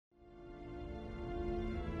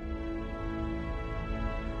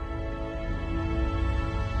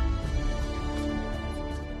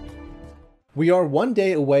We are one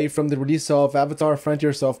day away from the release of Avatar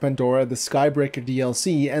Frontiers of Pandora, the Skybreaker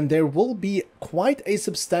DLC, and there will be quite a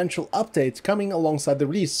substantial update coming alongside the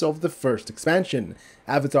release of the first expansion.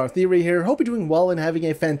 Avatar Theory here, hope you're doing well and having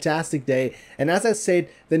a fantastic day, and as I said,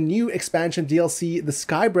 the new expansion DLC, the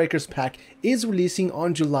Skybreakers pack, is releasing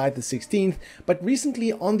on July the 16th, but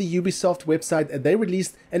recently on the Ubisoft website they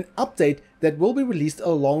released an update that will be released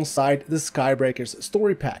alongside the Skybreakers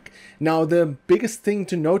story pack. Now the biggest thing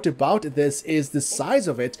to note about this is the size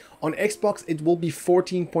of it. On Xbox it will be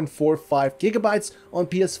 14.45 gigabytes, on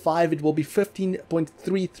PS5 it will be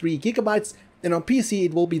 15.33 gigabytes, and on PC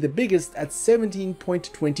it will be the biggest at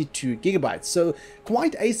 17.22 gigabytes. So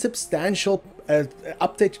quite a substantial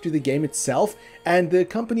update to the game itself, and the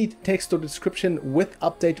accompanied text or description with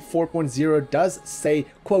update 4.0 does say,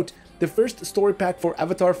 quote, "The first story pack for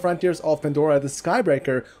Avatar Frontiers of Pandora, the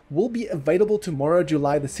Skybreaker, will be available tomorrow,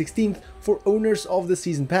 July the 16th, for owners of the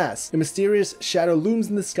Season Pass. A mysterious shadow looms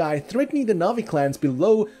in the sky, threatening the Na'vi clans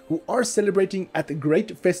below who are celebrating at the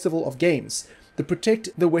Great Festival of Games. To protect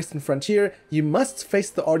the Western Frontier, you must face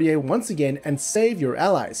the RDA once again and save your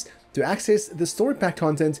allies. To access the story pack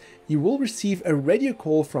content, you will receive a radio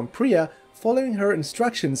call from Priya, following her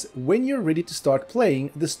instructions when you're ready to start playing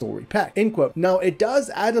the story pack." End quote. Now it does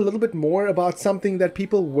add a little bit more about something that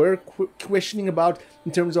people were questioning about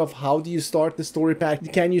in terms of how do you start the story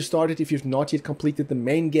pack. Can you start it if you've not yet completed the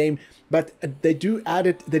main game? But they did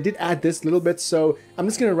add this little bit, so I'm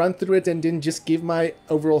just going to run through it and then just give my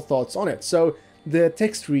overall thoughts on it. So the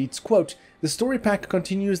text reads, quote, "The story pack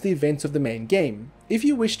continues the events of the main game. If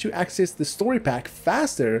you wish to access the story pack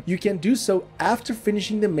faster, you can do so after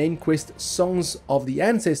finishing the main quest Songs of the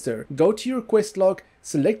Ancestor. Go to your quest log,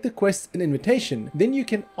 select the quest and invitation, then you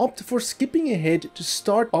can opt for skipping ahead to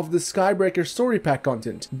start of the Skybreaker story pack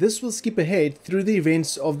content. This will skip ahead through the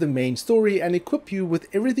events of the main story and equip you with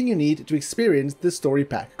everything you need to experience the story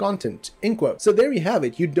pack content." End quote. So there you have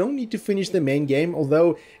it. You don't need to finish the main game,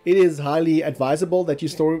 although it is highly advisable that you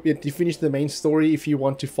finish the main story if you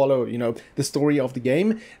want to follow, the story of the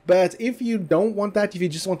game. But if you don't want that, if you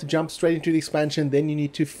just want to jump straight into the expansion, then you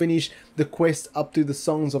need to finish the quest up to the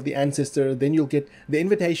Songs of the Ancestor, then you'll get the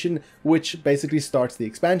invitation, which basically starts the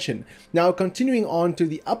expansion. Now, continuing on to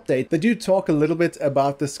the update, they do talk a little bit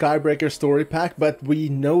about the Skybreaker story pack, but we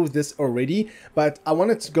know this already. But I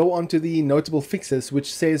wanted to go on to the notable fixes,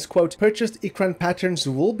 which says, quote, "Purchased Ikran patterns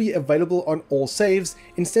will be available on all saves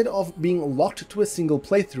instead of being locked to a single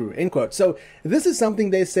playthrough." End quote. So this is something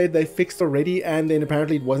they said they fixed already, and then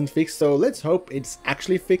apparently it wasn't fixed. So let's hope it's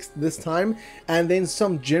actually fixed this time. And then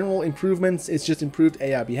some general improvements. It's just improved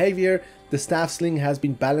AI behavior. The staff sling has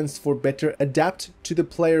been balanced for better adapt to the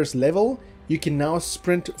player's level. You can now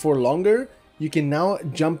sprint for longer. You can now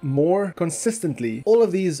jump more consistently. All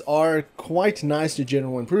of these are quite nice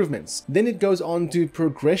general improvements. Then it goes on to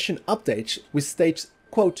progression updates, which states,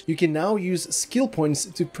 quote, "You can now use skill points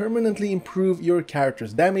to permanently improve your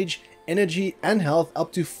character's damage, energy and health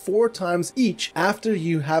up to 4 times each after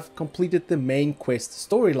you have completed the main quest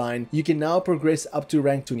storyline. You can now progress up to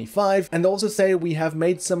rank 25, and also say we have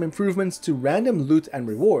made some improvements to random loot and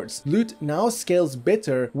rewards. Loot now scales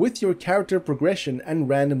better with your character progression, and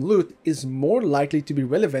random loot is more likely to be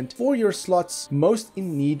relevant for your slots most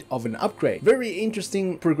in need of an upgrade." Very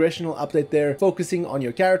interesting progressional update there, focusing on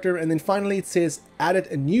your character. And then finally it says added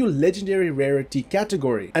a new legendary rarity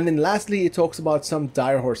category. And then lastly it talks about some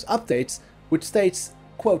Direhorse updates, which states,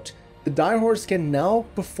 quote, "The Direhorse can now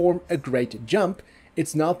perform a great jump.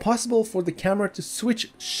 It's now possible for the camera to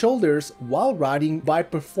switch shoulders while riding by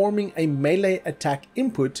performing a melee attack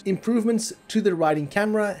input, improvements to the riding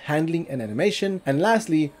camera, handling and animation. And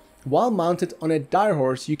lastly, while mounted on a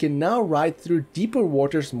Direhorse, you can now ride through deeper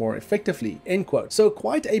waters more effectively." End quote. So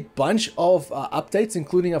quite a bunch of updates,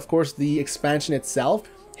 including of course the expansion itself.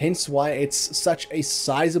 Hence why it's such a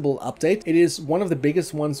sizable update. It is one of the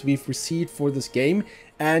biggest ones we've received for this game.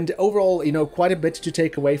 And overall, quite a bit to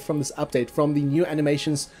take away from this update, from the new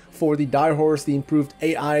animations for the Direhorse, the improved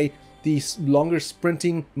AI, the longer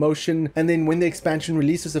sprinting motion. And then when the expansion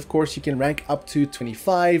releases, of course, you can rank up to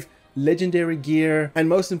 25. Legendary gear, and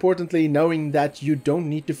most importantly knowing that you don't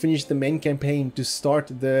need to finish the main campaign to start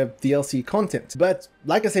the DLC content. But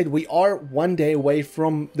like I said, we are one day away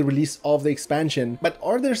from the release of the expansion, but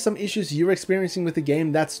are there some issues you're experiencing with the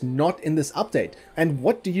game that's not in this update? And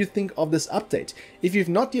what do you think of this update? If you've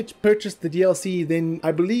not yet purchased the DLC, then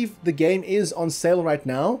I believe the game is on sale right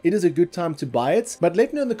now. It is a good time to buy it, but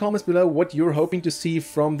let me know in the comments below what you're hoping to see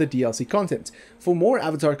from the DLC content. For more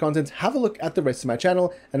Avatar content, have a look at the rest of my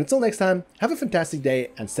channel, and until next time, have a fantastic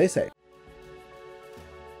day and stay safe.